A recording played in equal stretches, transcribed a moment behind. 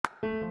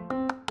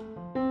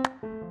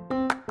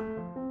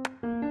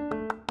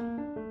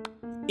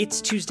It's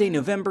Tuesday,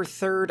 November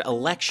 3rd,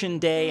 Election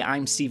Day.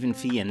 I'm Stephen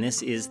Fee, and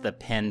this is the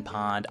Penn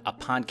Pod, a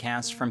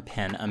podcast from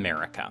Penn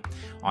America.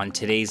 On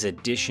today's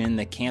edition,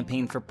 the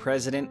campaign for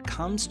president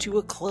comes to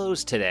a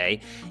close today,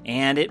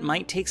 and it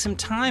might take some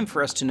time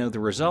for us to know the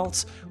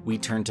results. We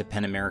turn to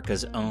Penn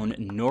America's own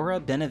Nora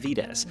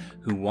Benavidez,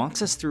 who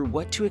walks us through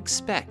what to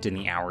expect in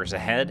the hours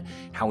ahead,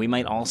 how we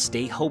might all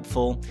stay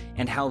hopeful,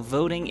 and how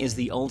voting is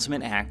the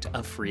ultimate act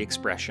of free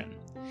expression.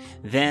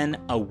 Then,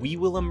 a We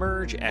Will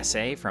Emerge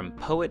essay from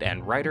poet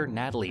and writer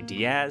Natalie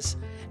Diaz,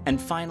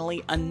 and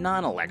finally, a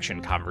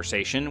non-election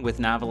conversation with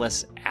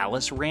novelist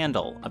Alice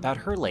Randall about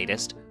her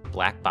latest,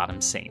 Black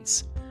Bottom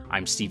Saints.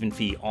 I'm Stephen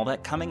Fee, all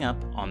that coming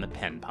up on the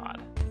Penn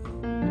Pod.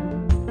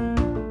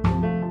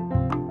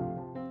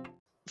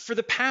 For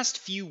the past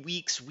few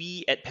weeks,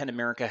 we at Penn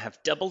America have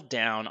doubled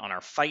down on our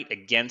fight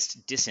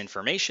against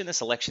disinformation this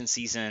election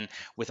season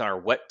with our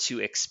What to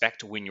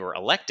Expect When You're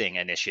Electing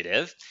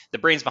initiative. The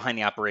brains behind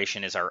the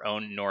operation is our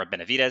own Nora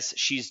Benavidez.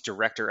 She's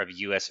Director of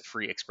U.S.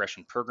 Free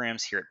Expression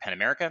Programs here at Penn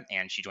America,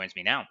 and she joins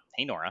me now.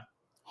 Hey, Nora.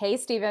 Hey,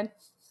 Stephen.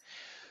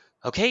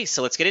 Okay,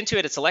 so let's get into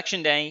it. It's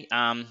Election Day.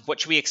 What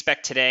should we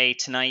expect today,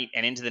 tonight,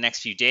 and into the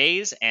next few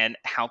days? And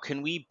how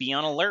can we be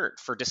on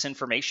alert for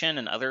disinformation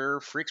and other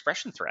free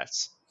expression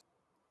threats?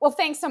 Well,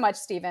 thanks so much,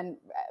 Stephen.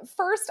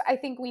 First, I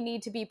think we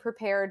need to be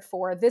prepared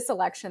for this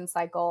election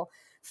cycle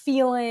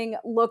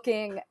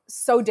looking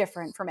so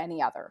different from any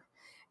other.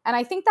 And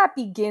I think that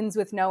begins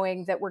with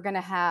knowing that we're going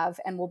to have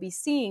and we'll be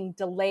seeing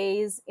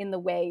delays in the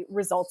way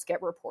results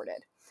get reported.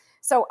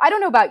 So I don't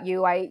know about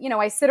you.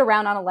 I sit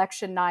around on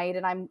election night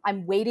and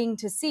I'm waiting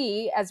to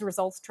see as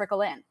results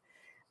trickle in.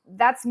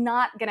 That's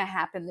not going to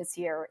happen this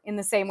year in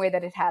the same way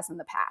that it has in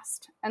the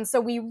past. And so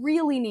we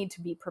really need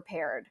to be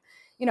prepared.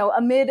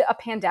 Amid a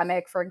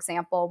pandemic, for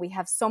example, we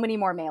have so many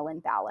more mail-in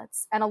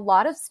ballots, and a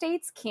lot of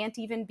states can't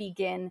even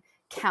begin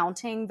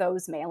counting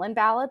those mail-in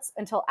ballots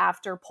until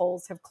after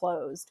polls have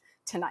closed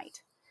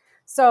tonight.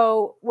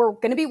 So we're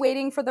going to be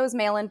waiting for those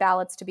mail-in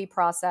ballots to be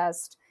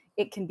processed.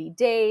 It can be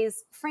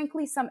days.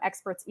 Frankly, some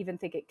experts even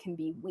think it can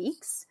be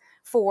weeks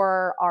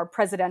for our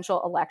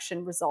presidential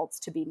election results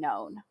to be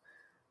known.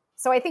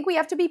 So I think we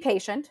have to be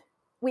patient.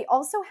 We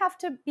also have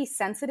to be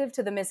sensitive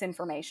to the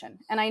misinformation.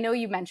 And I know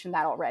you mentioned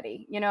that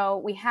already.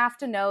 We have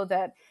to know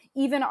that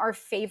even our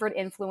favorite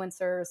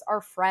influencers,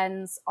 our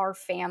friends, our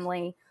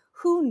family,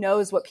 who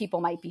knows what people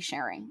might be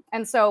sharing?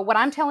 And so what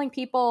I'm telling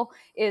people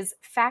is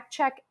fact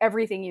check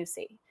everything you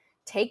see.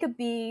 Take a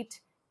beat,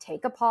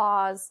 take a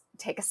pause,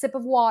 take a sip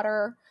of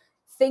water,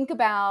 think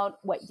about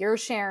what you're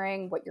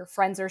sharing, what your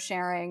friends are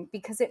sharing,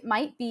 because it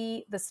might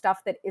be the stuff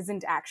that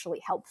isn't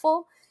actually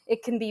helpful.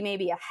 It can be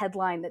maybe a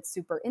headline that's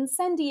super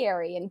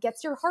incendiary and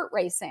gets your heart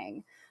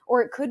racing,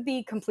 or it could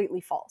be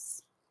completely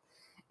false.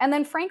 And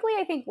then frankly,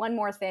 I think one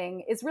more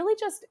thing is really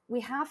just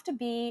we have to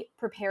be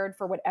prepared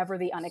for whatever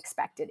the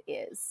unexpected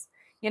is.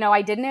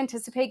 I didn't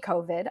anticipate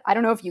COVID. I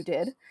don't know if you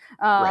did.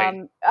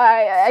 Right.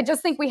 I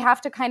just think we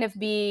have to kind of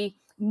be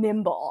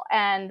nimble.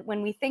 And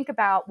when we think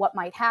about what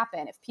might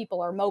happen, if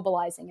people are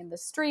mobilizing in the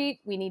street,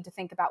 we need to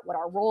think about what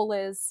our role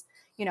is.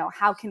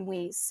 How can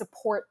we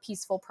support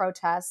peaceful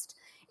protest?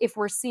 If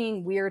we're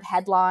seeing weird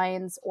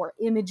headlines or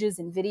images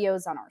and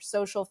videos on our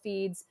social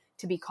feeds,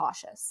 to be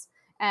cautious.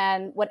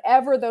 And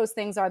whatever those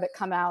things are that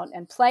come out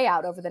and play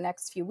out over the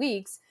next few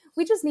weeks,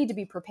 we just need to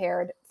be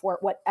prepared for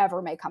whatever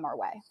may come our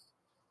way.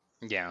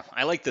 Yeah,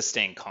 I like the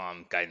staying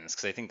calm guidance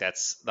because I think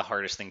that's the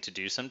hardest thing to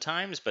do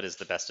sometimes, but is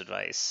the best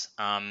advice.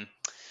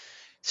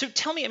 So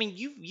tell me,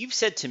 you've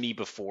said to me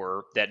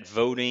before that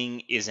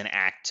voting is an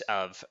act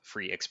of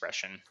free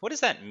expression. What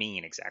does that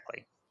mean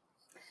exactly?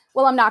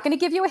 Well, I'm not going to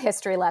give you a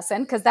history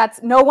lesson because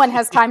no one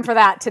has time for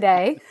that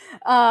today.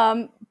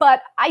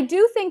 But I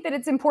do think that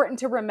it's important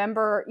to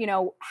remember,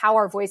 how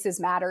our voices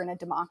matter in a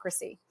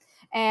democracy.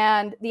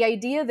 And the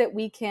idea that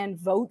we can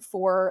vote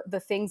for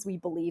the things we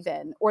believe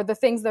in or the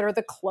things that are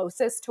the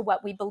closest to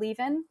what we believe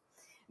in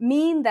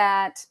mean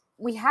that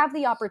we have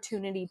the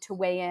opportunity to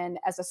weigh in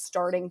as a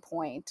starting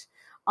point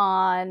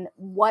on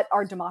what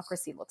our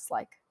democracy looks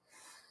like.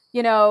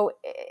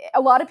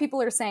 A lot of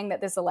people are saying that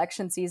this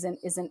election season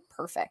isn't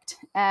perfect.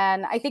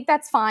 And I think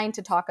that's fine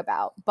to talk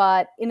about.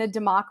 But in a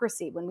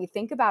democracy, when we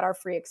think about our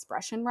free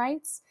expression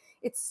rights,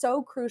 it's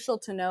so crucial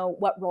to know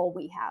what role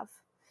we have.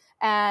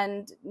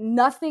 And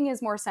nothing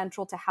is more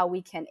central to how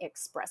we can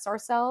express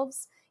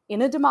ourselves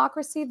in a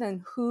democracy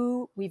than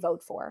who we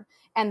vote for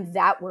and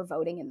that we're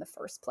voting in the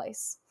first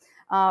place.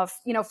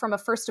 From a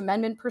First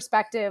Amendment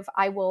perspective,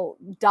 I will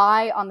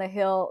die on the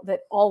hill that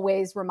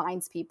always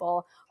reminds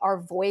people our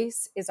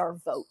voice is our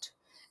vote.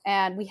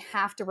 And we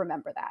have to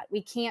remember that.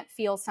 We can't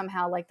feel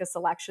somehow like this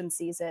election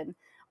season,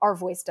 our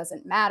voice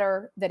doesn't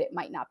matter, that it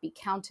might not be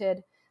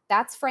counted.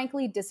 That's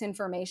frankly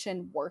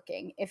disinformation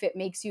working if it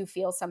makes you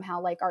feel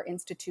somehow like our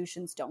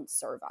institutions don't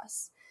serve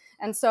us.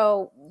 And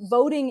so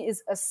voting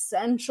is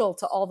essential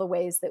to all the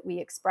ways that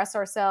we express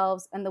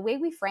ourselves and the way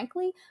we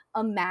frankly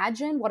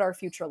imagine what our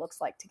future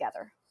looks like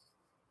together.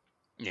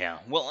 Yeah.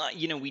 Well,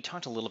 we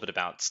talked a little bit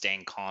about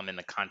staying calm in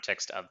the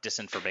context of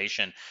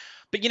disinformation,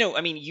 but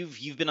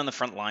you've been on the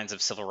front lines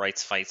of civil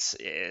rights fights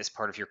as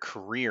part of your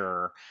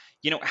career.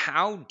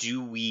 How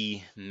do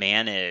we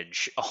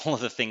manage all of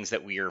the things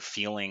that we are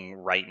feeling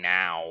right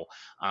now?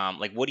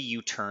 Like, what do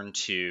you turn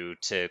to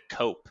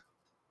cope?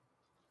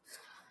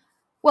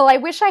 Well, I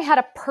wish I had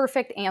a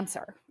perfect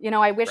answer.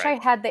 I wish Right.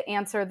 I had the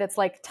answer that's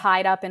like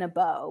tied up in a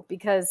bow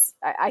because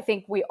I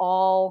think we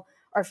all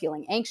are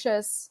feeling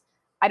anxious.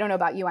 I don't know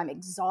about you, I'm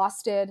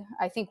exhausted.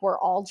 I think we're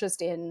all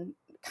just in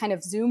kind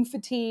of Zoom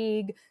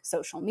fatigue,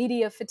 social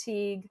media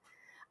fatigue.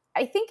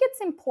 I think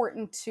it's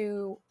important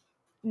to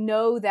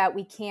know that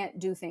we can't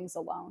do things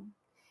alone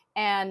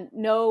and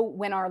know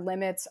when our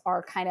limits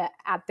are kind of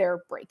at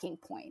their breaking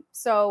point.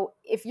 So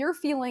if you're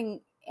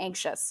feeling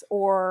anxious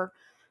or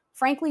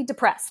frankly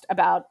depressed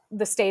about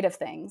the state of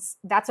things,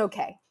 that's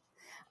okay.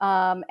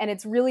 And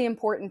it's really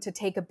important to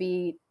take a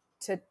beat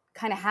to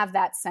kind of have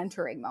that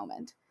centering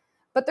moment.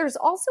 But there's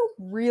also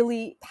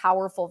really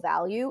powerful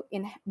value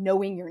in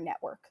knowing your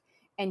network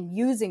and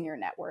using your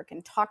network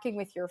and talking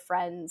with your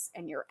friends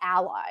and your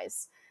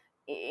allies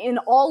in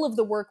all of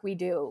the work we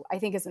do. I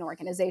think as an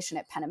organization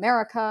at PEN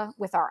America,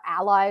 with our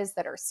allies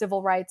that are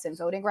civil rights and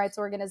voting rights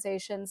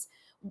organizations,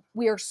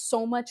 we are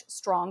so much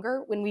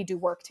stronger when we do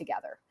work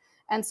together.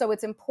 And so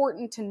it's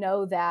important to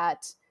know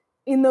that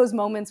in those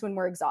moments when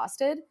we're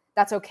exhausted,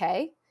 that's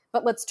okay.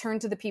 But let's turn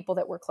to the people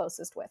that we're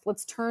closest with.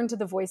 Let's turn to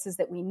the voices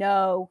that we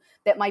know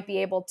that might be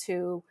able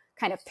to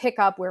kind of pick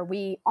up where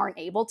we aren't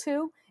able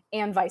to,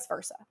 and vice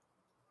versa.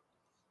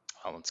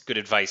 Well, it's good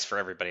advice for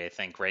everybody, I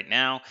think, right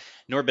now.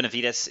 Nora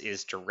Benavidez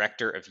is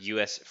Director of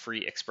U.S.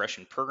 Free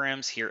Expression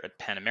Programs here at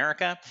PEN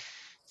America.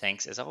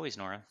 Thanks, as always,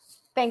 Nora.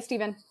 Thanks,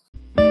 Stephen.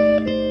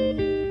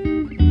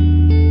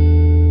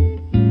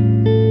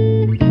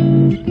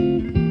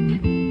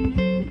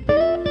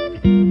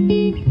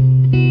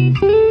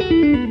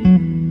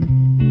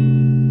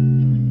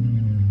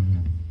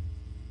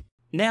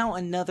 Now,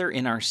 another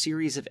in our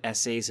series of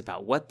essays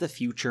about what the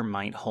future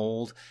might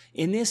hold.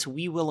 In this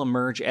We Will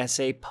Emerge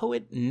essay,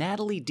 poet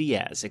Natalie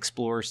Diaz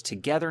explores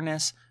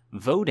togetherness,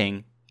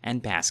 voting,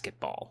 and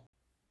basketball.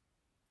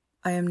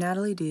 I am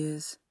Natalie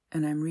Diaz,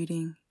 and I'm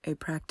reading A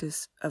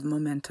Practice of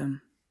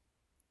Momentum.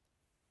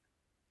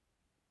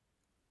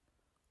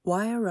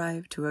 Why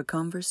arrive to a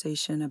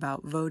conversation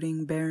about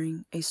voting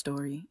bearing a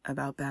story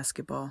about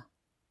basketball?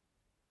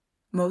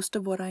 Most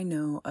of what I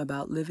know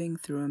about living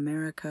through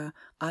America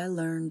I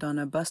learned on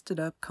a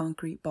busted-up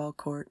concrete ball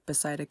court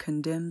beside a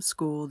condemned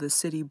school the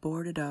city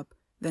boarded up,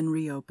 then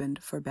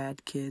reopened for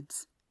bad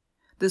kids.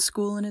 The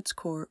school and its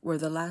court were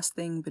the last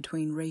thing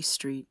between Race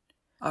Street,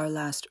 our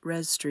last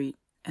Res Street,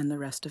 and the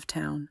rest of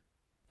town,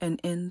 an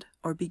end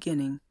or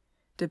beginning,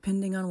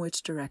 depending on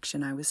which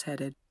direction I was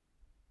headed.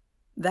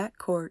 That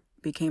court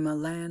became a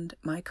land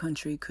my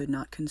country could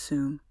not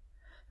consume.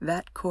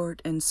 That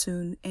court and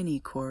soon any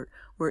court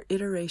were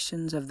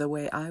iterations of the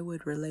way I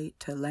would relate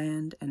to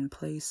land and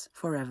place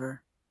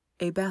forever.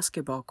 A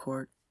basketball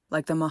court,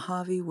 like the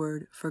Mojave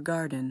word for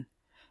garden,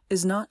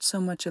 is not so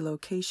much a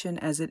location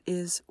as it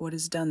is what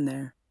is done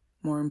there,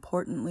 more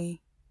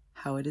importantly,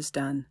 how it is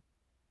done.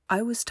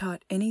 I was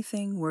taught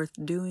anything worth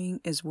doing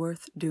is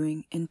worth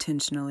doing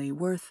intentionally,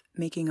 worth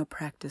making a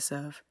practice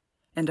of,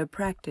 and a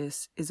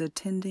practice is a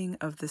tending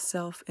of the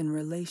self in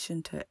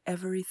relation to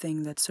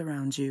everything that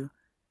surrounds you.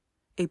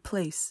 A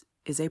place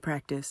is a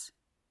practice,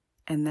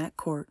 and that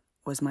court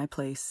was my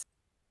place.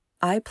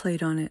 I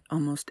played on it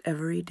almost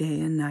every day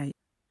and night,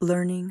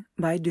 learning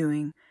by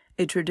doing,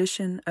 a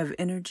tradition of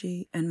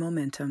energy and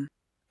momentum,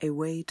 a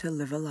way to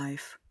live a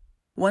life.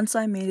 Once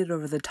I made it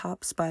over the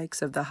top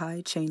spikes of the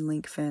high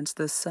chain-link fence,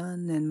 the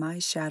sun and my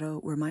shadow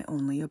were my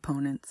only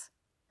opponents.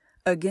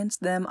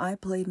 Against them I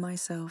played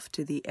myself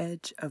to the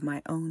edge of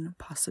my own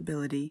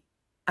possibility.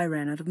 I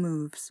ran out of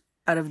moves,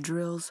 out of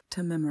drills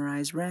to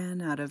memorize,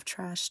 ran out of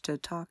trash to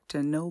talk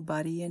to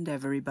nobody and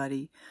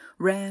everybody,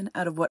 ran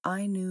out of what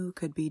I knew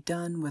could be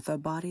done with a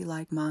body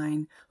like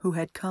mine, who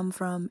had come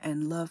from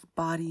and loved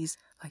bodies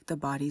like the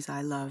bodies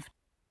I loved.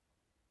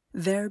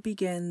 There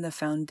began the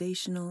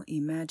foundational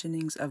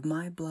imaginings of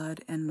my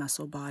blood and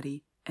muscle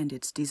body and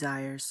its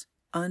desires,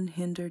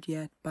 unhindered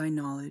yet by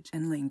knowledge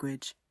and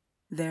language.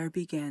 There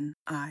began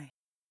I.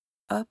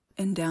 Up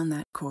and down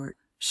that court,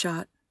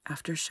 shot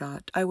after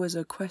shot, I was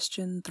a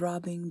question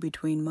throbbing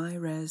between my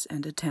res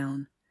and a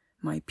town,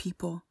 my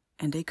people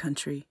and a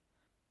country.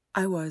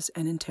 I was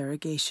an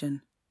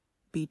interrogation,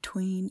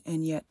 between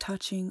and yet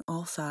touching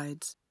all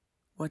sides.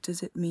 What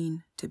does it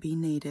mean to be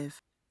native?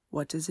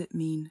 What does it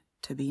mean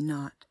to be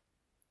not?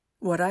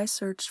 What I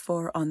searched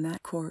for on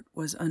that court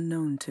was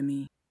unknown to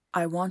me.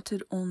 I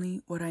wanted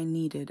only what I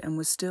needed and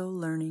was still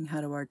learning how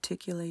to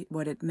articulate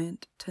what it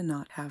meant to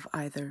not have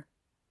either.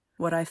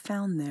 What I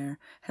found there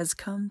has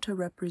come to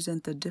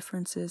represent the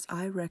differences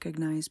I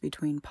recognize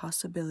between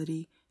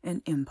possibility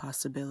and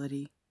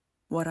impossibility.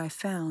 What I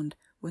found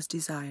was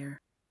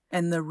desire,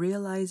 and the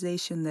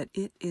realization that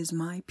it is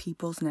my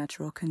people's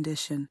natural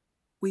condition.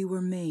 We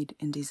were made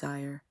in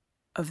desire.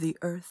 of the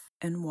earth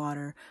and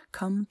water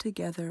come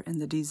together in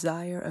the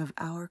desire of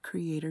our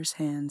Creator's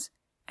hands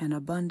and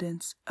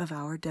abundance of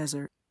our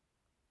desert.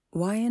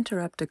 Why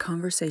interrupt a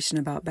conversation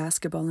about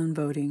basketball and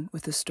voting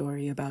with a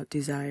story about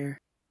desire?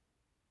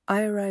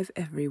 I arrive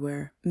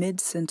everywhere,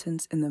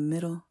 mid-sentence in the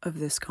middle of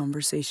this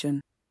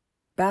conversation.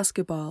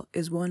 Basketball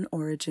is one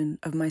origin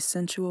of my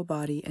sensual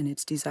body and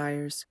its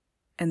desires,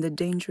 and the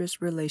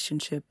dangerous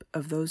relationship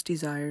of those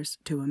desires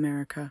to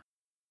America.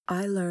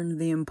 I learned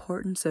the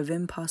importance of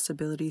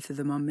impossibility through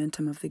the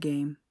momentum of the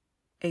game,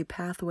 a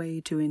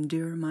pathway to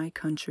endure my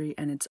country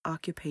and its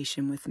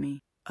occupation with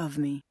me, of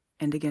me,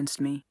 and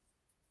against me.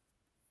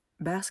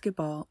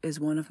 Basketball is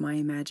one of my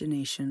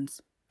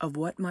imaginations of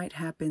what might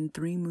happen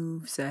 3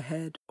 moves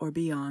ahead or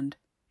beyond,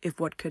 if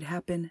what could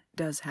happen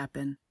does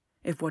happen,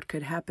 if what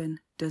could happen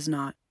does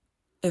not.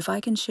 If I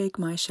can shake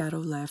my shadow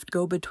left,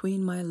 go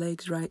between my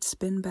legs right,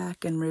 spin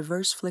back, and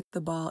reverse flick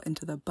the ball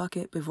into the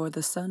bucket before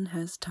the sun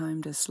has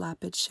time to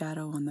slap its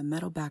shadow on the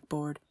metal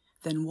backboard,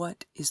 then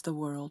what is the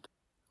world?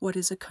 What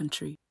is a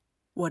country?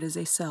 What is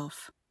a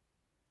self?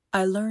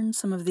 I learned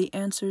some of the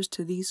answers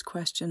to these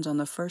questions on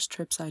the first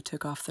trips I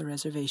took off the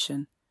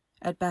reservation,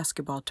 at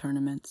basketball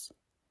tournaments.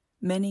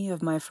 Many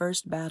of my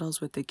first battles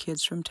with the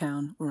kids from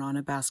town were on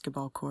a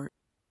basketball court.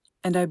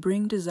 And I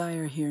bring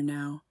desire here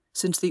now,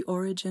 since the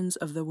origins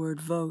of the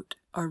word vote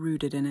are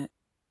rooted in it,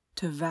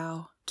 to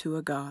vow to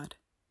a god,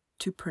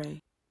 to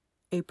pray,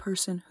 a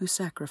person who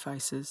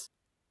sacrifices,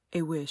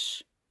 a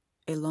wish,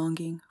 a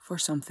longing for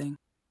something.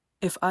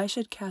 If I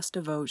should cast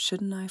a vote,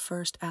 shouldn't I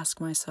first ask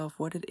myself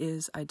what it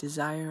is I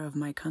desire of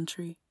my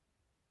country?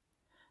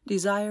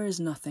 Desire is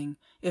nothing,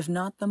 if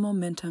not the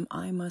momentum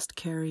I must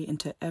carry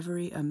into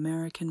every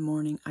American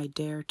morning I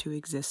dare to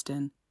exist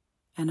in,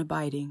 an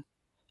abiding,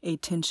 a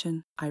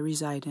tension I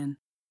reside in.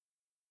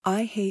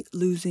 I hate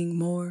losing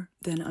more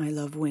than I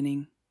love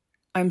winning.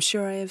 I'm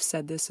sure I have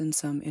said this in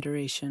some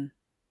iteration.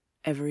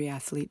 Every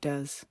athlete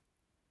does,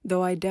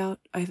 though I doubt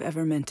I've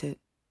ever meant it.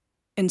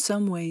 In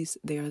some ways,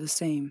 they are the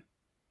same.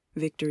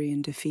 Victory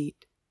and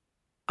defeat.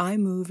 I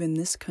move in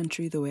this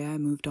country the way I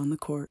moved on the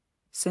court,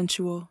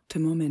 sensual to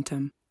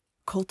momentum,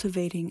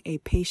 cultivating a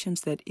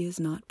patience that is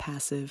not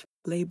passive,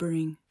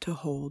 laboring to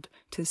hold,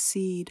 to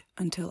seed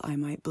until I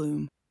might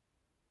bloom.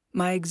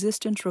 My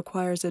existence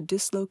requires a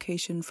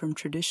dislocation from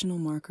traditional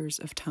markers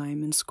of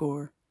time and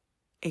score,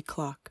 a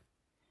clock,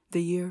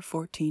 the year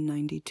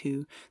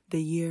 1492,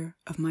 the year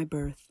of my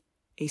birth,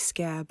 a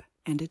scab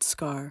and its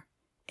scar,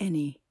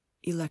 any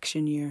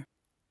election year.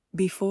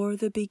 Before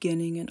the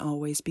beginning and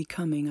always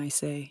becoming, I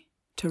say,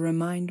 to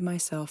remind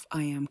myself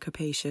I am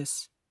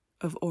capacious,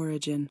 of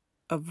origin,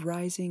 of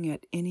rising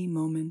at any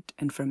moment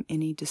and from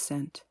any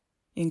descent,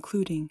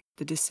 including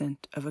the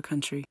descent of a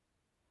country.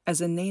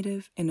 As a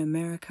native in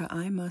America,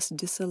 I must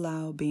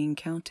disallow being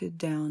counted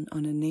down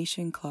on a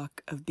nation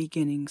clock of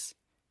beginnings.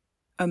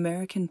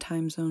 American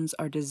time zones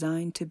are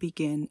designed to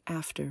begin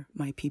after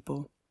my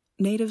people.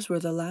 Natives were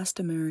the last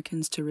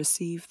Americans to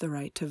receive the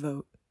right to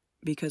vote,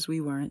 because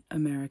we weren't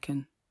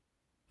American.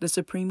 The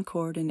Supreme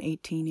Court in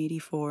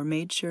 1884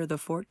 made sure the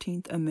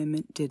 14th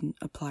Amendment didn't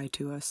apply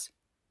to us.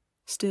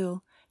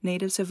 Still,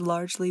 natives have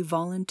largely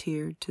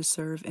volunteered to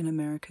serve in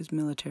America's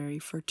military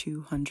for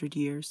 200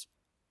 years.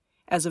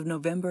 As of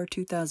November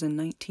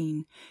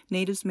 2019,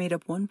 natives made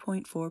up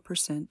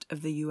 1.4%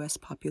 of the U.S.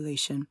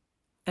 population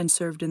and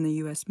served in the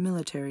U.S.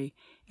 military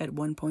at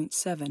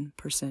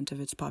 1.7% of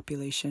its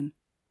population,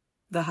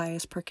 the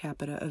highest per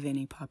capita of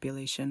any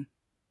population.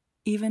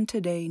 Even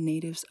today,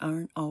 natives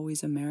aren't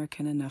always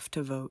American enough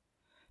to vote,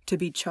 to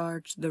be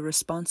charged the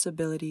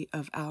responsibility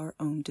of our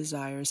own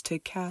desires, to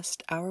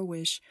cast our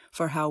wish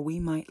for how we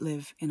might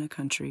live in a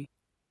country.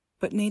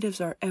 But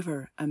natives are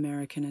ever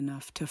American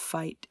enough to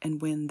fight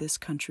and win this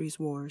country's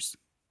wars,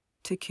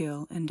 to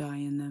kill and die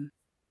in them.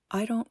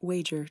 I don't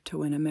wager to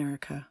win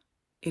America.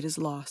 It is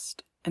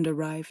lost and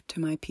arrived to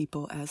my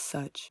people as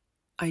such.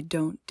 I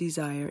don't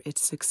desire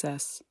its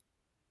success.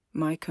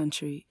 My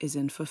country is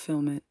in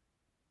fulfillment.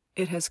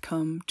 It has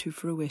come to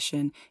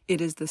fruition. It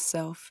is the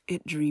self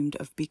it dreamed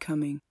of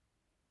becoming.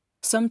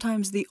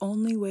 Sometimes the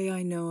only way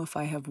I know if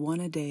I have won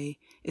a day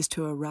is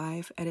to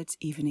arrive at its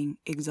evening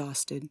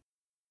exhausted,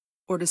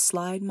 or to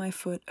slide my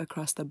foot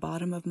across the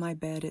bottom of my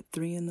bed at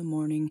 3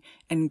 a.m.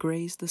 and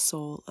graze the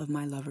sole of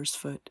my lover's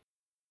foot.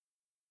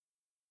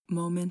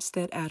 Moments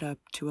that add up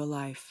to a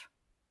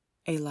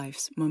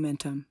life's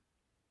momentum.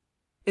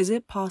 Is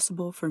it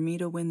possible for me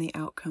to win the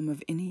outcome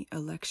of any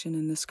election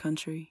in this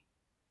country?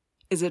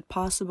 Is it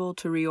possible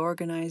to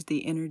reorganize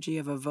the energy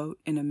of a vote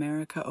in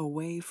America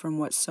away from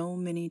what so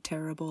many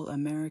terrible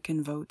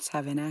American votes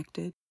have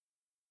enacted?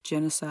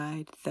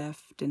 Genocide,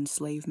 theft,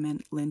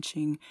 enslavement,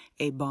 lynching,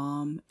 a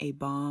bomb,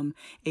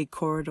 a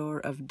corridor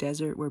of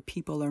desert where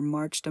people are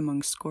marched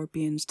among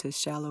scorpions to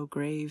shallow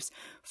graves,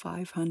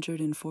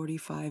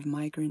 545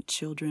 migrant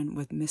children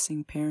with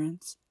missing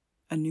parents,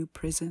 a new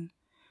prison,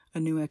 a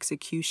new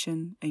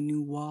execution, a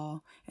new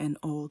wall, an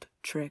old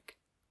trick.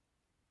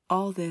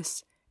 All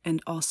this, and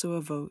also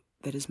a vote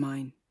that is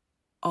mine.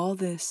 All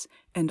this,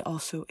 and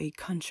also a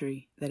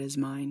country that is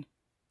mine.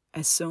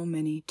 as so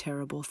many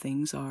terrible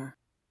things are.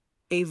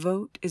 A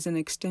vote is an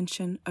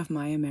extension of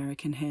my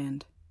American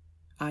hand.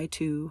 I,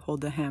 too,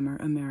 hold the hammer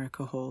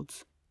America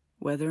holds,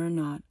 whether or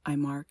not I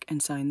mark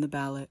and sign the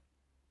ballot.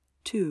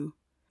 2.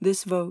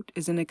 This vote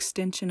is an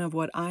extension of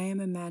what I am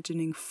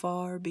imagining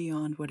far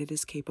beyond what it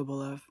is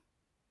capable of.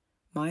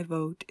 My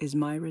vote is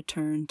my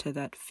return to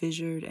that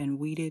fissured and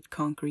weeded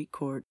concrete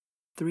court,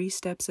 3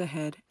 steps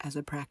ahead as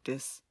a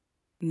practice.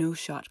 No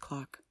shot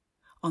clock.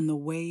 On the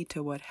way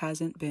to what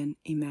hasn't been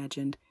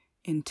imagined,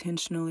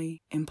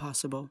 intentionally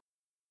impossible.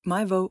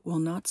 My vote will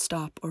not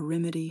stop or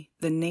remedy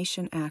the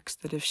nation acts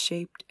that have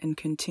shaped and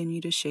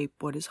continue to shape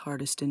what is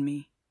hardest in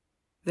me,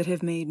 that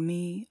have made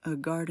me a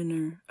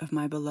gardener of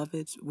my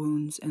beloved's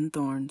wounds and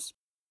thorns.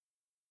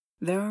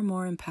 There are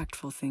more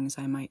impactful things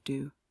I might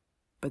do,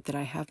 but that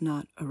I have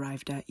not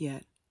arrived at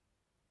yet.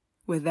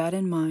 With that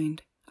in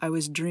mind, I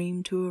was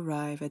dreamed to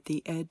arrive at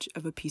the edge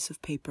of a piece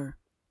of paper.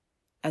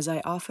 As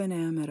I often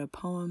am at a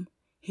poem,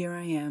 here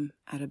I am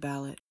at a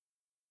ballot.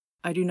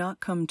 I do not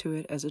come to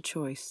it as a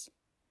choice.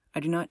 I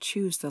do not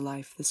choose the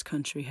life this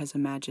country has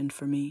imagined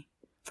for me,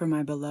 for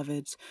my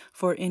beloveds,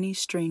 for any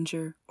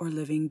stranger or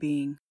living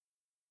being.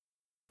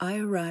 I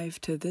arrive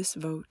to this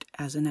vote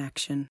as an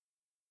action,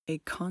 a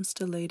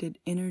constellated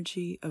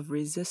energy of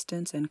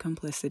resistance and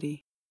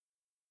complicity.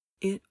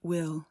 It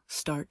will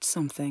start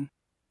something.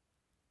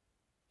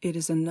 It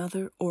is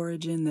another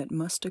origin that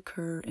must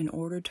occur in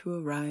order to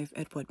arrive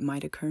at what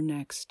might occur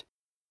next.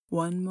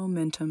 One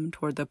momentum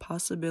toward the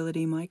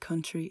possibility my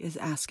country is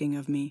asking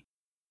of me,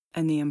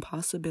 and the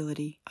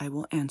impossibility I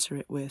will answer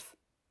it with.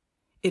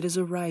 It is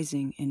a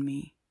rising in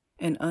me,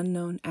 an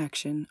unknown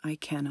action I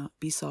cannot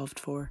be solved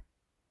for.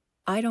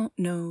 I don't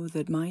know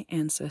that my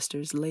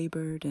ancestors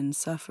labored and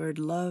suffered,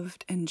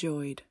 loved and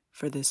joyed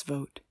for this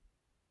vote.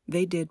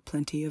 They did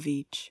plenty of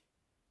each.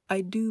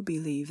 I do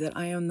believe that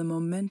I am the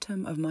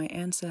momentum of my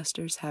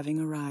ancestors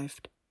having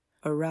arrived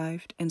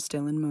and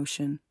still in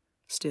motion,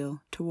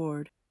 still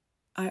toward.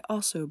 I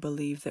also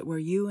believe that where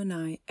you and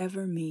I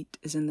ever meet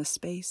is in the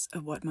space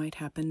of what might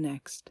happen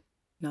next,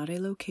 not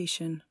a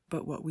location,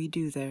 but what we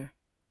do there,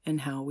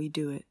 and how we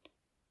do it.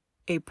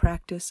 A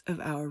practice of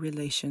our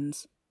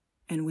relations,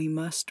 and we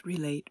must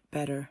relate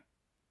better.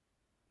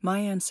 My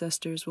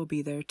ancestors will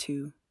be there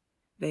too.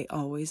 They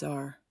always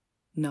are.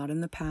 Not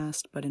in the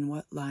past, but in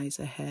what lies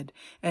ahead,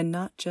 and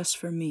not just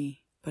for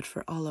me, but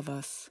for all of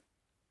us.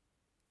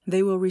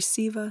 They will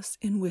receive us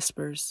in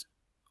whispers,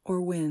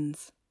 or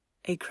winds,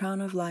 a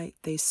crown of light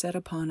they set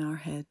upon our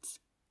heads,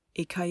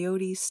 a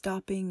coyote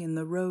stopping in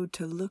the road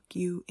to look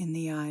you in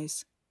the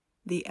eyes,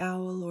 the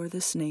owl or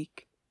the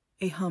snake,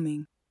 a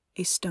humming,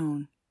 a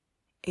stone,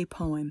 a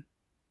poem.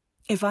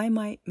 If I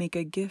might make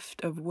a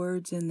gift of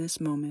words in this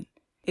moment,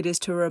 it is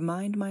to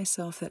remind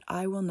myself that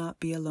I will not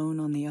be alone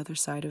on the other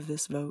side of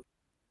this vote.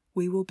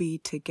 We will be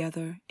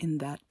together in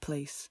that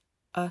place,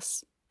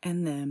 us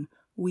and them,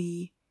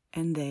 we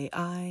and they,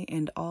 I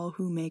and all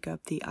who make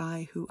up the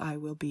I who I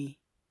will be.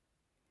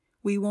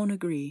 We won't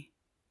agree,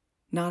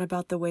 not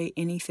about the way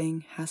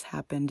anything has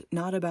happened,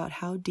 not about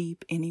how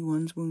deep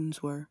anyone's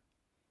wounds were.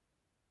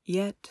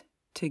 Yet,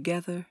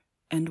 together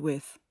and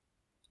with,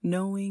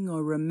 knowing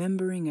or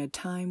remembering a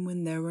time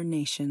when there were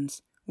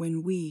nations,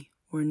 when we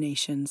were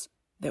nations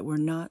that were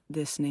not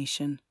this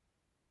nation.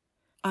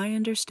 I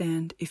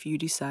understand if you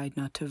decide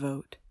not to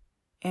vote,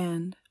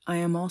 and I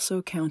am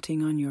also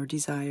counting on your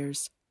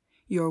desires,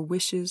 your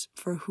wishes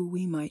for who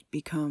we might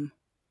become.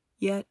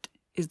 Yet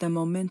is the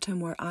momentum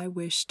where I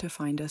wish to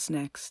find us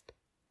next.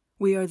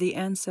 We are the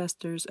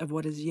ancestors of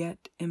what is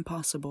yet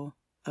impossible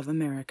of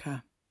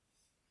America.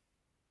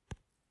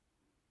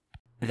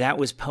 That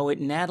was poet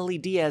Natalie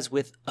Diaz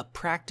with A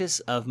Practice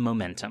of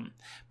Momentum,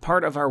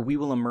 part of our We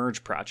Will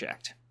Emerge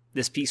project.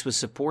 This piece was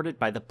supported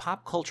by the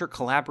Pop Culture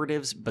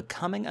Collaborative's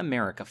Becoming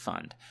America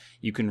Fund.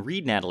 You can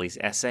read Natalie's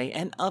essay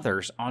and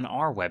others on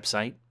our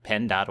website,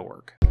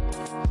 pen.org.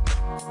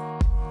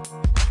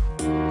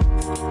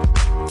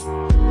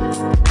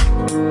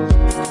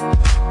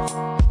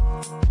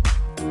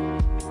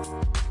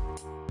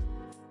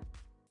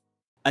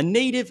 A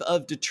native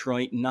of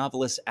Detroit,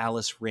 novelist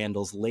Alice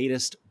Randall's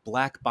latest,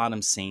 Black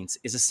Bottom Saints,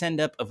 is a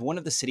send-up of one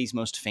of the city's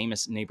most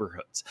famous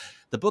neighborhoods.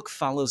 The book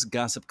follows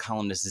gossip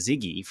columnist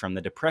Ziggy from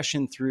the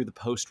Depression through the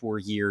post-war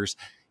years.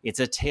 It's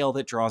a tale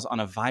that draws on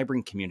a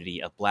vibrant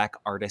community of Black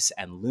artists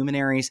and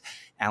luminaries.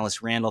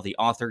 Alice Randall, the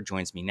author,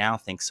 joins me now.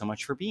 Thanks so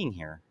much for being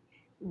here.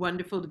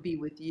 Wonderful to be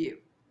with you.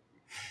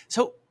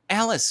 So,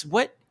 Alice,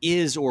 what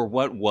is or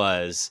what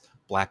was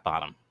Black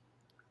Bottom?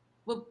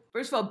 Well,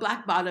 first of all,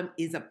 Black Bottom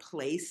is a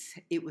place.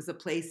 It was a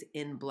place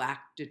in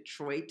Black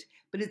Detroit,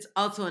 but it's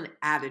also an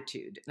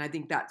attitude. And I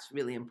think that's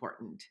really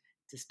important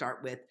to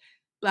start with.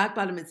 Black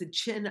Bottom is a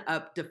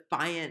chin-up,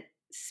 defiant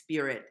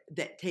spirit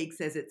that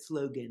takes as its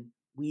slogan,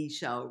 "We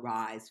shall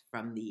rise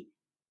from the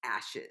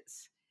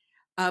ashes."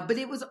 But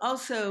it was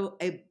also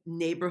a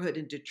neighborhood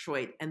in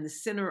Detroit, and the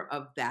center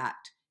of that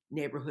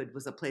neighborhood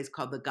was a place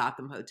called the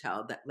Gotham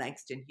Hotel that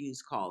Langston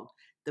Hughes called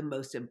the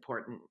most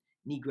important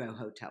Negro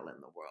hotel in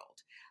the world.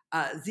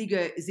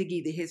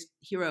 Ziggy, the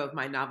hero of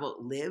my novel,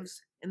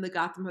 lives in the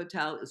Gotham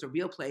Hotel. It was a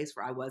real place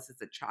where I was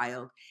as a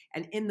child.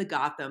 And in the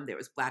Gotham, there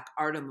was Black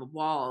art on the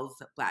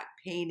walls, Black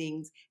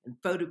paintings and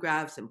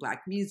photographs and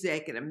Black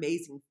music and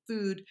amazing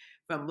food,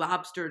 from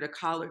lobster to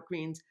collard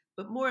greens.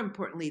 But more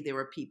importantly, there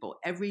were people,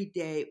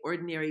 everyday,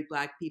 ordinary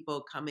Black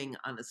people coming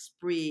on a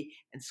spree,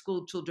 and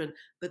school children.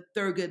 But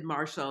Thurgood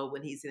Marshall,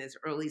 when he's in his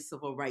early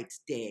civil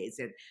rights days,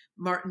 and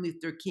Martin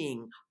Luther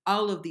King,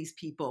 all of these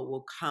people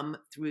will come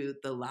through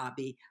the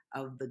lobby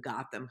of the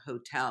Gotham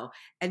Hotel.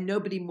 And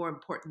nobody more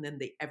important than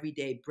the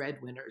everyday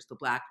breadwinners, the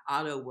Black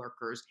auto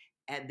workers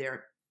and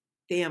their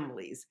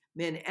families,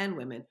 men and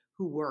women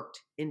who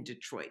worked in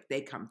Detroit.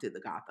 They come through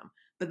the Gotham.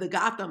 But the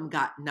Gotham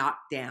got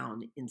knocked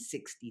down in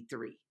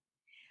 63.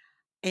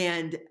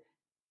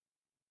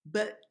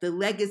 But the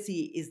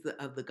legacy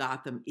of the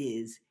Gotham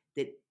is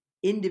that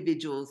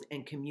individuals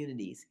and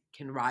communities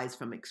can rise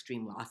from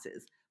extreme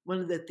losses. One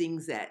of the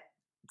things that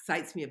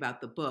excites me about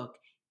the book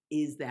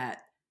is that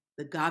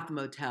the Gotham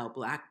Hotel,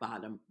 Black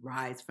Bottom,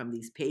 rise from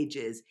these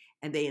pages,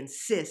 and they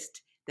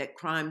insist that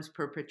crimes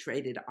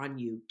perpetrated on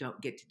you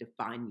don't get to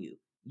define you.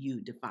 You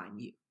define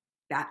you.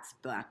 That's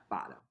Black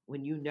Bottom.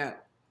 When you know,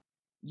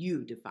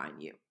 you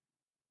define you.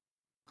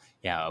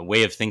 Yeah, a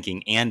way of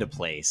thinking and a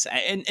place.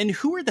 And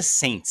who are the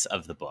saints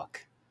of the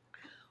book?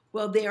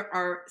 Well, there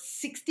are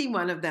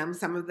 61 of them.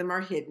 Some of them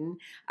are hidden.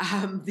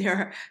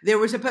 There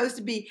were supposed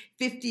to be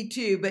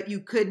 52, but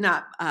you could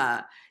not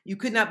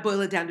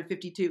boil it down to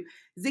 52.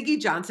 Ziggy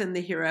Johnson,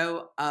 the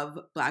hero of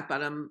Black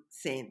Bottom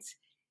Saints,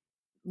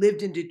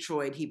 lived in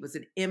Detroit. He was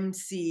an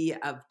MC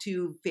of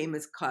two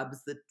famous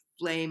clubs, the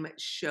Flame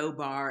Show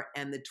Bar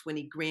and the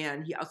 20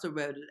 Grand. He also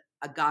wrote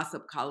a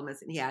gossip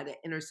columnist, and he had an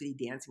inner city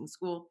dancing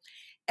school.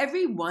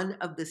 Every one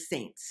of the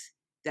saints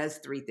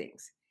does three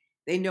things.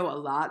 They know a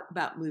lot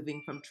about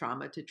moving from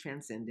trauma to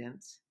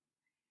transcendence.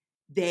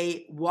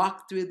 They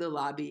walk through the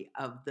lobby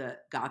of the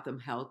Gotham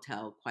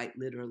Hotel, quite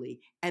literally,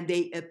 and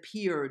they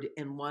appeared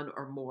in one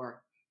or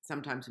more,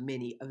 sometimes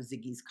many, of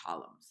Ziggy's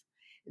columns.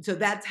 And so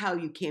that's how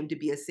you came to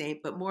be a saint.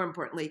 But more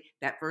importantly,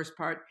 that first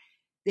part,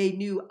 they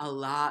knew a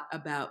lot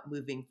about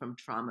moving from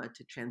trauma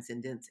to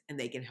transcendence, and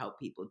they can help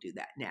people do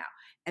that now.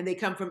 And they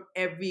come from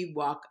every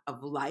walk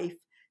of life.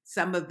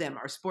 Some of them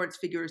are sports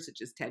figures, such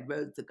as Ted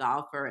Rhodes, the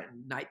golfer,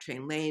 and Night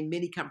Train Lane.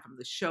 Many come from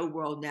the show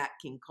world, Nat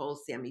King Cole,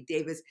 Sammy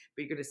Davis,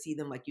 but you're going to see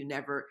them like you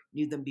never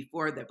knew them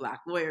before. They're Black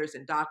lawyers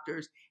and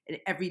doctors and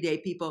everyday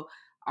people,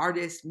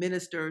 artists,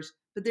 ministers.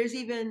 But there's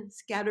even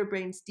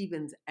Scatterbrain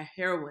Stevens, a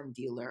heroin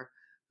dealer,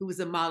 who was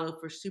a model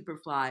for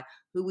Superfly,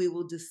 who we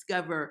will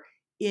discover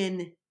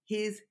in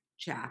his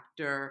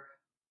chapter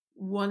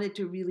wanted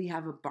to really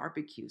have a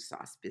barbecue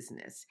sauce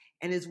business,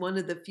 and is one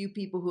of the few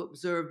people who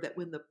observed that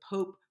when the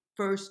Pope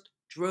first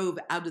drove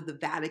out of the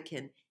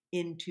Vatican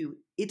into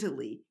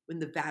Italy, when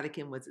the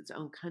Vatican was its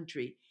own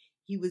country,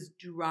 he was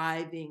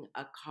driving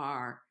a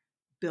car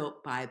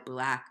built by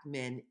Black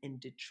men in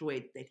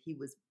Detroit, that he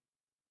was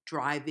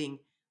driving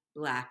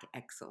Black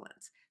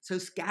excellence. So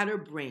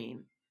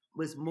Scatterbrain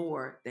was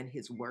more than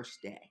his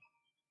worst day.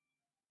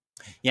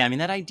 Yeah, I mean,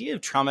 that idea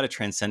of trauma to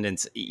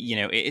transcendence,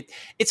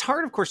 it's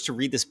hard, of course, to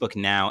read this book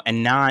now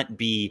and not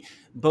be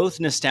both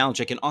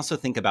nostalgic and also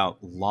think about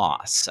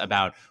loss,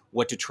 about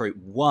what Detroit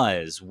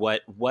was,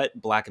 what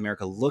Black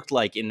America looked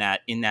like in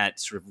that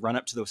sort of run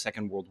up to the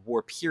Second World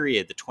War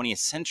period, the 20th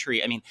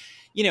century. I mean,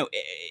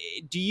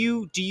 do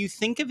you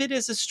think of it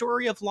as a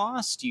story of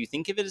loss? Do you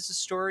think of it as a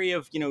story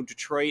of,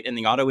 Detroit and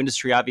the auto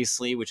industry,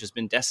 obviously, which has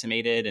been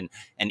decimated, and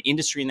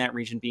industry in that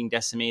region being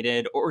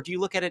decimated, or do you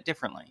look at it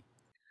differently?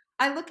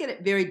 I look at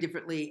it very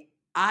differently.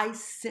 I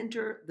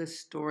center the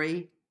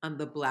story on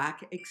the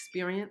Black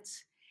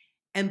experience,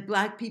 and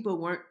Black people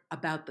weren't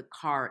about the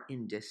car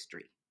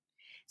industry.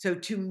 So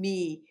to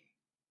me,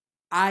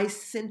 I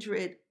center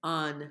it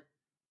on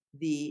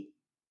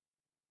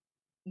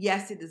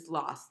yes, it is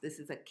lost. This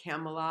is a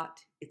Camelot,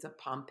 it's a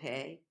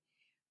Pompeii.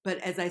 But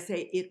as I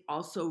say, it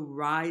also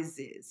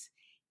rises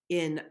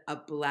in a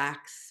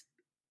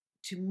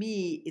to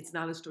me, it's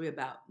not a story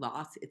about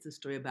loss. It's a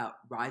story about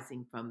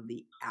rising from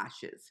the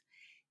ashes.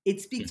 It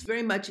speaks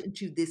very much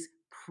into this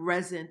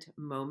present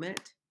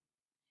moment.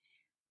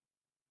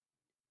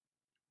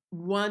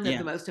 One of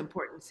the most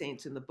important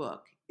saints in the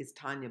book is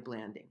Tanya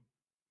Blanding.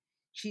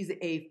 She's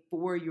a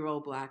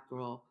 4-year-old Black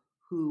girl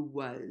who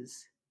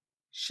was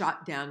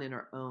shot down in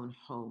her own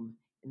home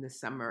in the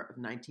summer of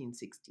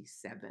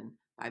 1967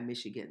 by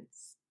Michigan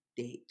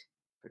State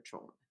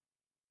Patrolmen.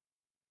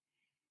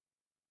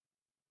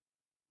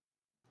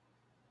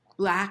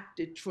 Black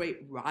Detroit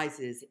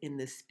rises in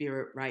the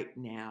spirit right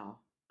now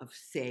of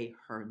Say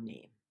Her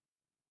Name.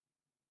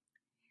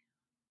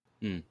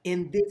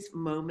 In this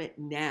moment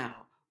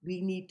now,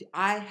 we need to,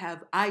 I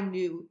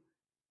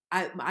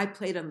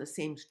played on the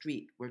same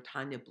street where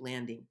Tanya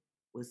Blanding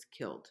was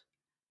killed.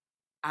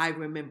 I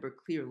remember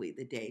clearly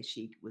the day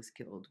she was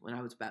killed, when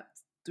I was about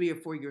 3 or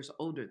 4 years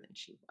older than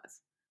she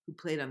was, who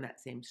played on that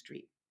same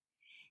street.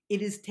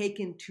 It is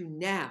taken to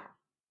now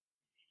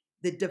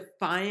the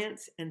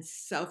defiance and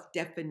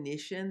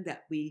self-definition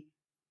that we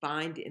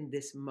find in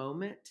this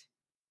moment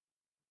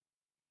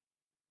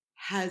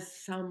has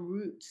some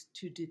roots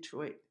to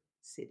Detroit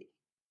City.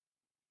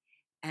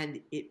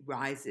 And it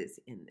rises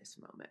in this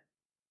moment.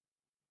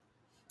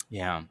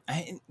 Yeah.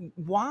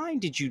 Why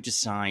did you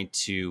decide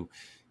to,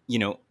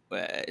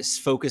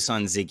 focus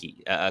on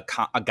Ziggy,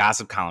 a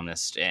gossip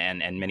columnist,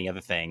 and many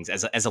other things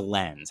as a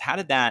lens? How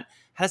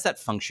does that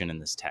function in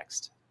this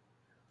text?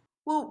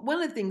 Well,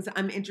 one of the things,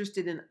 I'm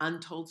interested in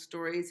untold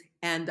stories,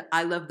 and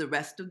I love the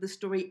rest of the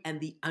story and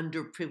the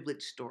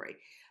underprivileged story.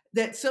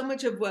 That so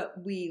much of what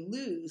we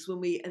lose when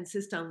we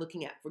insist on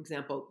looking at, for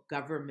example,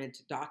 government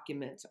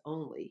documents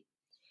only,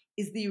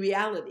 is the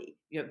reality.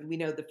 We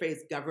know the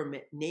phrase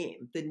government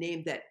name, the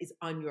name that is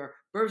on your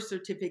birth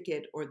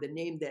certificate or the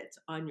name that's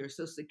on your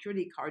social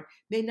security card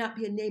may not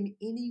be a name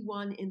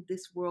anyone in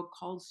this world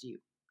calls you.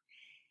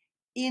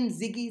 In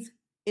Ziggy's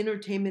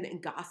entertainment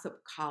and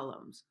gossip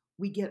columns,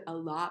 we get a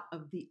lot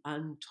of the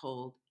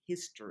untold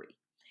history.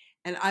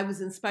 And I was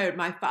inspired.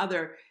 My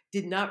father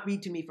did not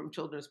read to me from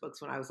children's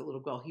books when I was a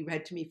little girl. He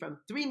read to me from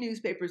 3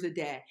 newspapers a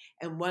day.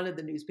 And one of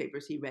the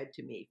newspapers he read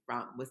to me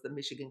from was the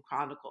Michigan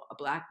Chronicle, a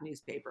Black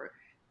newspaper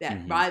that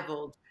Mm-hmm.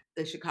 rivaled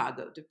the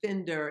Chicago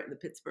Defender and the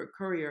Pittsburgh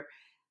Courier.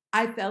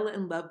 I fell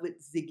in love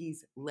with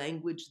Ziggy's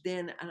language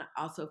then, and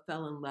I also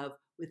fell in love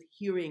with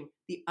hearing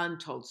the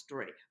untold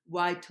story,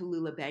 why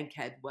Tallulah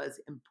Bankhead was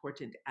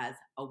important as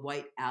a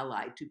white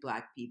ally to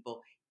Black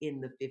people in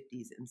the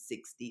 50s and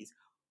 60s,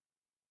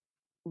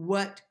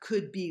 what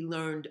could be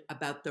learned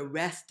about the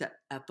rest of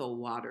Ethel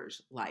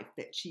Waters' life,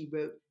 that she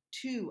wrote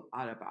 2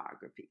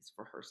 autobiographies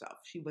for herself.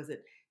 She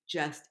wasn't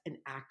just an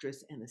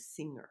actress and a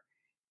singer,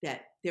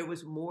 that there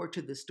was more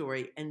to the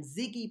story. And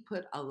Ziggy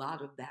put a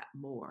lot of that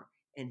more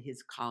in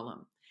his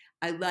column.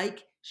 I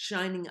like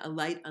shining a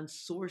light on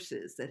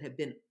sources that have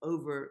been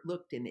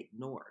overlooked and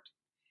ignored.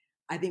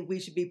 I think we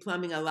should be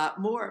plumbing a lot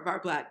more of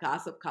our Black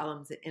gossip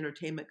columns and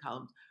entertainment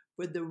columns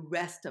for the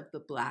rest of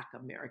the Black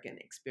American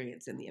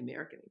experience and the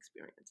American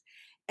experience.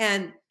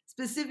 And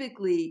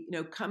specifically,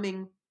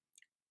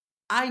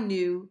 I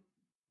knew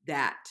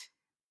that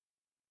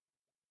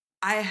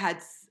I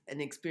had an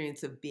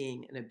experience of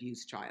being an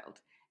abused child.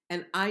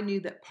 And I knew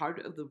that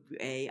part of the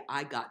way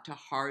I got to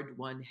hard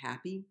won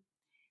happy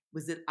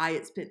was that I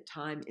had spent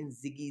time in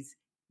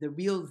the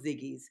real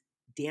Ziggy's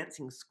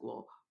dancing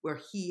school, where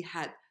he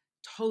had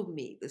told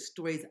me the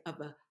stories of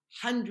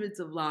hundreds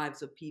of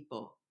lives of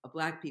people, of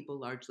Black people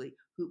largely,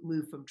 who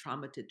moved from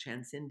trauma to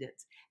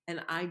transcendence.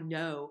 And I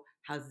know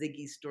how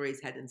Ziggy's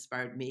stories had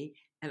inspired me,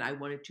 and I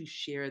wanted to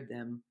share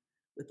them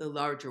with the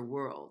larger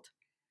world,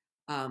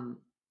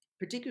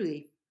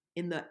 particularly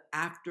in the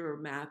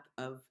aftermath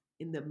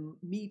in the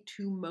Me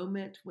Too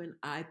moment, when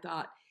I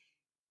thought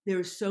there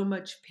is so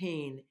much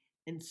pain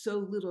and so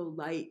little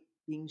light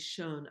being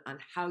shown on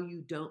how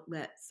you don't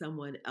let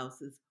someone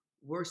else's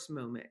worst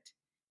moment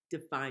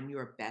define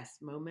your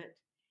best moment.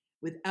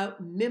 Without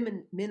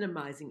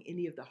minimizing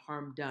any of the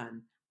harm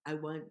done, I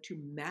want to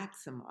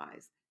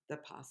maximize the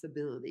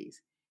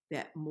possibilities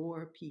that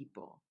more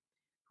people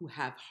who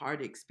have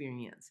hard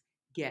experience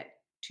get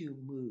to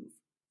move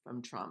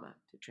from trauma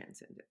to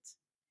transcendence.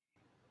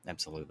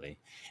 Absolutely.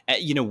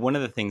 One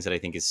of the things that I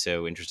think is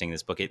so interesting in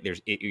this book,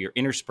 you're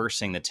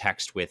interspersing the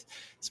text with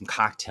some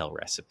cocktail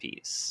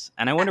recipes,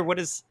 and I wonder what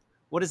does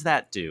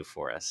that do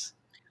for us?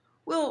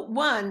 Well,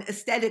 one,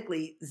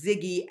 aesthetically,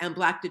 Ziggy and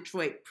Black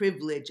Detroit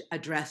privilege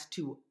addressed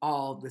to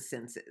all the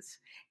senses.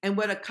 And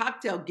what a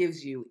cocktail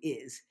gives you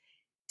is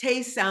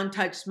taste, sound,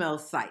 touch, smell,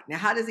 sight. Now,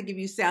 how does it give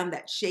you sound?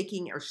 That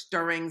shaking or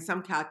stirring.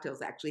 Some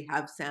cocktails actually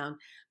have sound.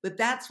 But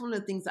that's one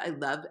of the things I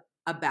love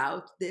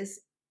about this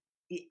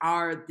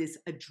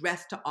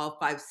address to all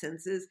 5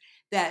 senses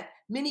that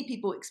many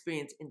people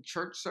experience in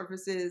church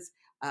services.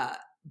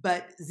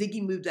 But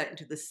Ziggy moved that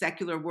into the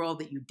secular world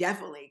that you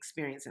definitely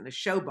experience in a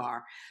show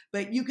bar.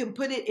 But you can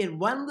put it in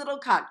one little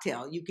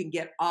cocktail. You can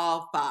get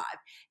all 5.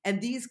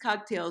 And these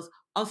cocktails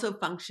also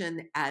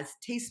function as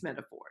taste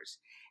metaphors.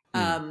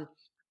 And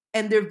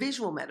they're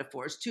visual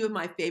metaphors. 2 of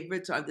my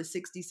favorites are the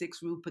 66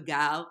 Rue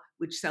Pigalle,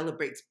 which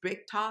celebrates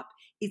Bricktop.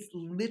 It's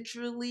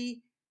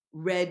literally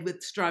red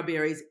with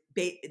strawberries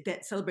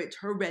that celebrates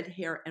her red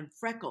hair and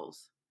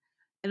freckles.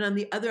 And on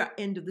the other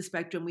end of the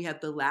spectrum, we have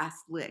the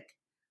Last Lick,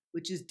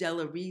 which is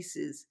Della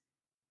Reese's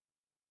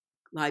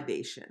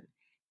libation.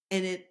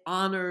 And it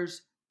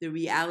honors the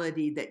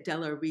reality that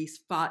Della Reese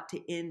fought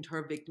to end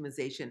her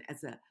victimization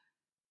as a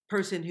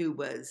person who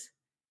was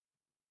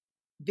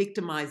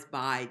victimized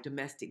by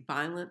domestic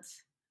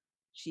violence.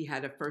 She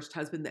had a first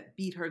husband that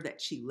beat her,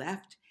 that she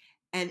left,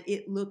 and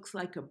it looks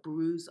like a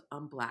bruise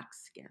on Black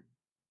skin.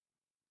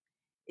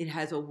 It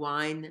has a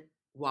wine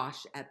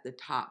wash at the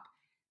top.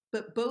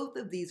 But both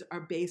of these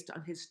are based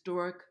on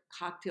historic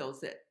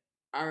cocktails that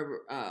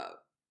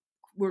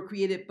were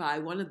created by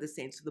one of the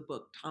saints of the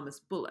book,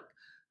 Thomas Bullock,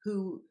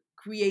 who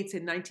creates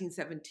in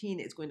 1917,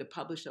 is going to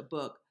publish a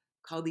book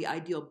called The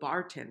Ideal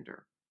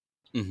Bartender.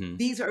 Mm-hmm.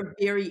 These are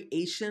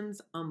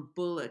variations on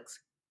Bullock's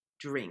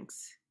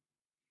drinks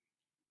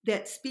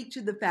that speak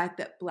to the fact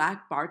that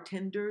Black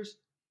bartenders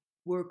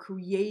were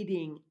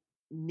creating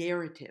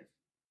narrative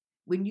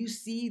When you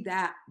see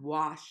that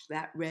wash,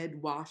 that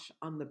red wash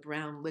on the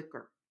brown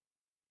liquor,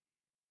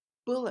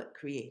 Bullock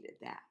created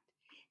that.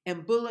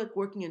 And Bullock,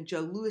 working in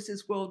Joe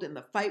Louis's world, in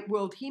the fight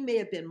world, he may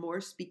have been more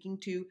speaking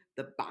to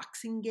the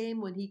boxing game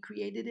when he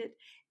created it.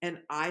 And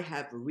I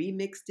have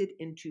remixed it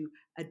into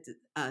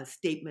a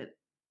statement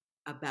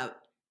about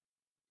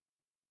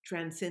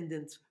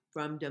transcendence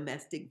from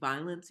domestic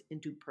violence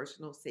into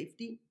personal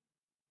safety.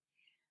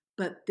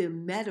 But the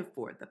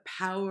metaphor, the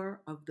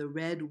power of the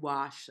red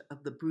wash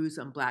of the bruise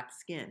on black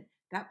skin,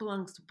 that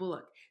belongs to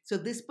Bullock. So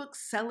this book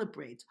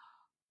celebrates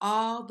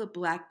all the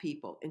Black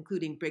people,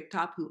 including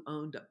Bricktop, who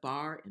owned a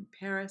bar in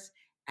Paris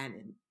and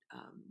in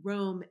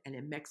Rome and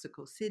in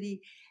Mexico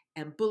City,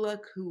 and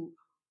Bullock, who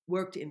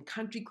worked in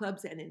country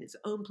clubs and in his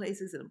own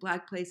places and in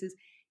Black places.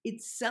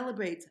 It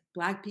celebrates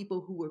Black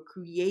people who were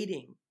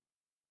creating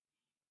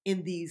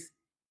in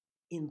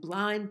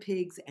blind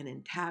pigs and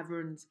in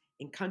taverns,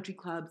 in country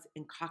clubs,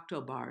 in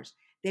cocktail bars.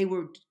 They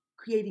were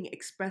creating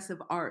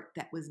expressive art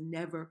that was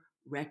never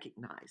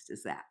recognized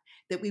as that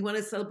we want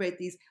to celebrate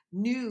these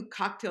new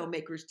cocktail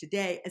makers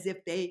today as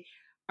if they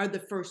are the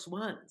first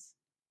ones.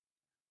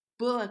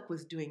 Bullock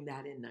was doing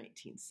that in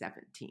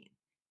 1917,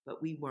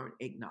 but we weren't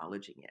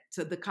acknowledging it.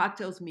 So the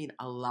cocktails mean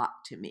a lot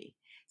to me.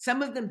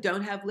 Some of them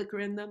don't have liquor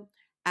in them.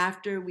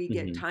 After we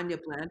get Tanya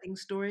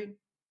Blanding's story,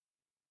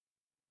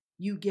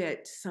 you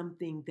get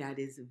something that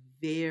is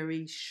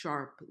very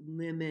sharp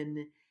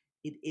lemon.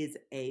 It is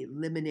a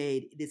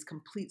lemonade. It is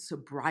complete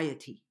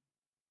sobriety.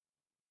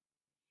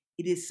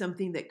 It is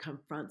something that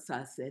confronts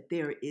us that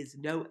there is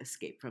no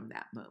escape from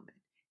that moment,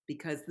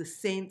 because the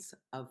saints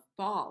of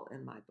fall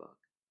in my book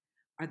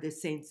are the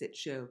saints that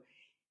show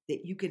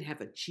that you can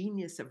have a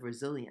genius of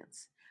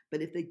resilience,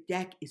 but if the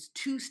deck is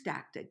too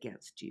stacked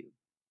against you,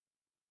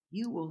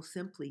 you will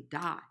simply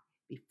die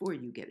before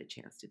you get a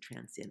chance to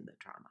transcend the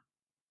trauma.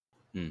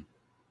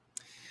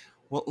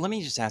 Well, let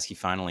me just ask you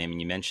finally. I mean,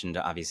 you mentioned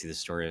obviously the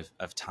story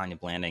of Tanya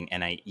Blanding,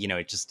 and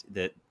it just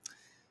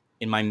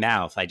in my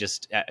mouth,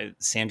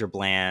 Sandra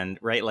Bland,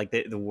 right? Like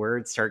the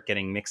words start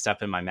getting mixed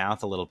up in my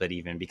mouth a little bit,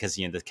 even because,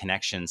 the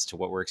connections to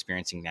what we're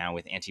experiencing now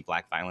with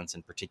anti-Black violence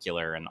in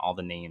particular, and all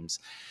the names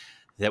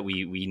that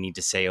we need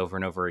to say over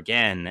and over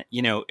again.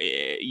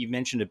 You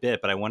mentioned a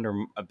bit, but I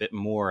wonder a bit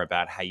more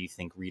about how you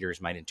think readers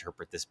might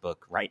interpret this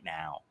book right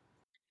now.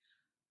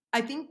 I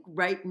think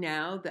right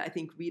now that I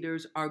think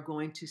readers are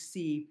going to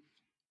see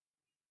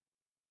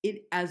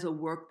it as a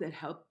work that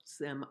helps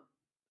them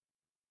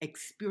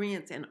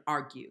experience and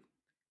argue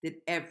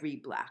that every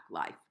Black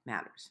life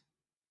matters,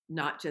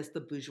 not just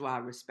the bourgeois,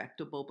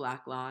 respectable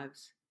Black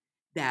lives,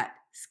 that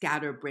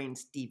scatterbrained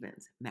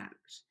Stevens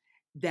matters,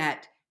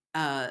 that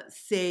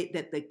say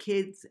that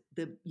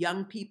the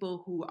young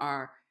people who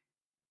are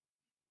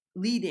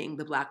leading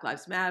the Black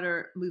Lives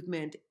Matter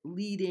movement,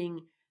 leading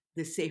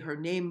the Say Her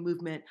Name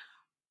movement,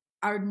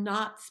 are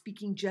not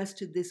speaking just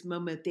to this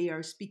moment. They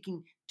are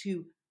speaking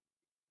to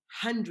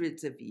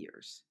hundreds of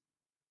years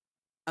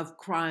of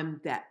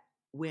crime that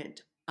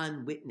went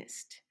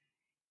unwitnessed.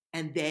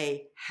 And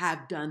they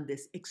have done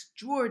this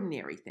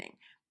extraordinary thing.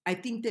 I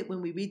think that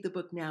when we read the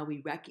book now,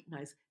 we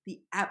recognize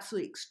the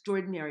absolutely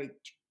extraordinary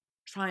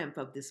triumph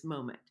of this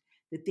moment,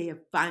 that they have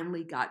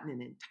finally gotten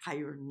an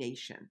entire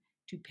nation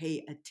to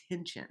pay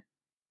attention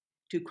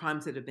to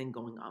crimes that have been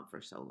going on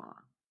for so long.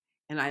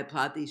 And I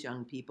applaud these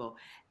young people,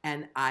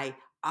 and I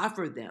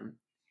offer them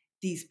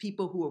these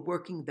people who are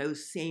working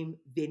those same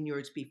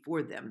vineyards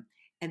before them,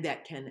 and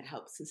that can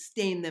help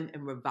sustain them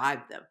and revive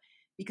them.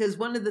 Because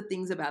one of the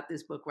things about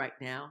this book right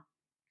now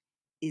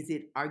is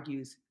it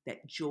argues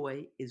that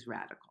joy is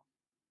radical.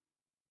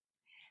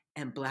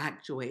 And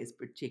Black joy is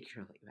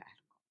particularly radical.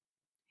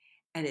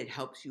 And it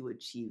helps you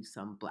achieve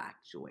some Black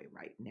joy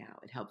right now.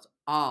 It helps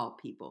all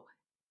people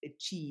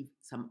achieve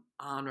some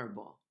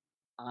honorable,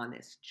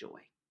 honest joy.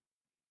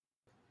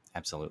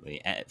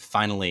 Absolutely.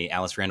 Finally,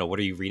 Alice Randall, what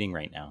are you reading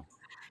right now?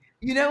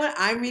 You know what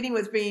I'm reading,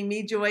 what's bringing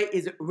me joy,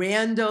 is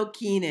Randall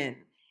Keenan,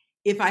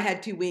 If I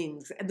Had Two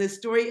Wings. And the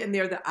story in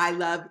there that I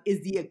love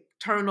is the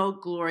eternal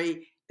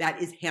glory that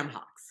is Ham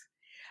Hocks,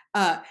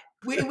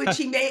 in which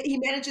he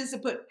manages to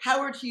put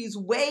Howard Hughes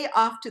way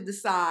off to the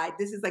side.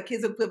 This is like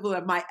his equivalent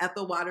of my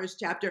Ethel Waters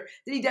chapter,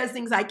 that he does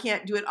things I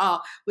can't do at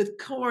all, with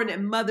corn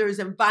and mothers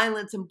and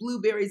violence and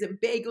blueberries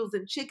and bagels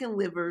and chicken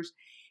livers,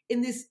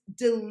 in this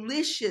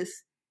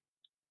delicious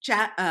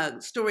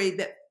story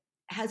that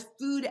has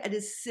food at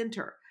its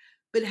center,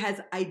 but has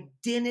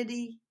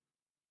identity,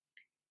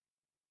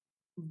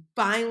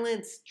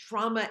 violence,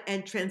 trauma,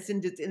 and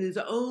transcendence in his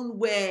own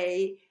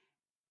way.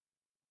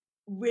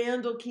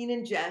 Randall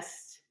Keenan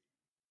just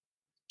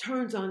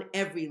turns on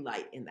every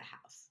light in the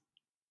house.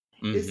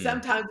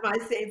 Sometimes my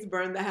saints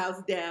burn the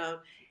house down.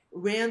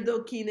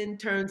 Randall Keenan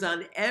turns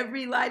on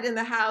every light in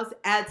the house,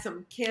 adds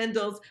some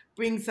candles,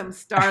 brings some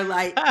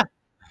starlight,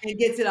 and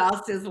gets it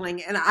all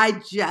sizzling. And I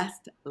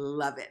just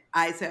love it.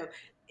 So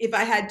If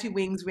I Had Two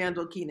Wings,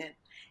 Randall Keenan.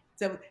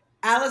 So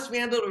Alice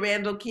Randall to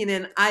Randall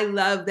Keenan, I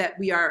love that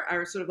we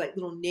are sort of like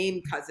little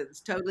name cousins,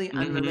 totally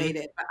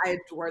unrelated, but I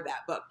adore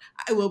that book.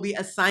 I will be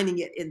assigning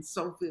it in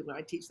Soul Food when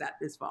I teach that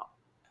this fall.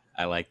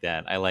 I like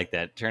that. I like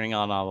that. Turning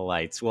on all the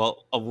lights.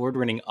 Well,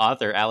 award-winning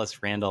author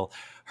Alice Randall,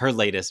 her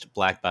latest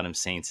Black Bottom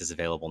Saints is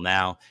available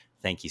now.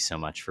 Thank you so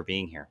much for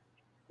being here.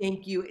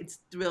 Thank you. It's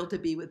thrilled to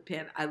be with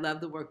Penn. I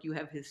love the work you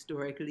have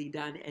historically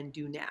done and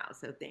do now.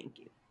 So thank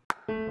you.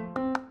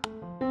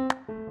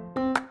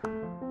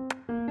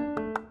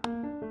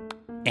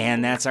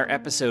 And that's our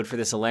episode for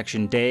this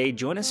election day.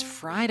 Join us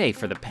Friday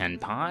for the Penn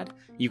Pod.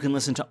 You can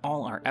listen to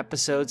all our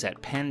episodes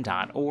at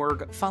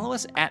penn.org. Follow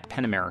us at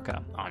Penn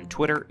America on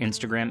Twitter,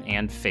 Instagram,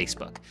 and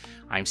Facebook.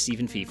 I'm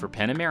Stephen Fee for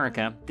Penn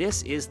America.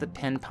 This is the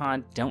Penn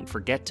Pod. Don't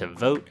forget to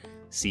vote.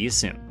 See you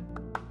soon.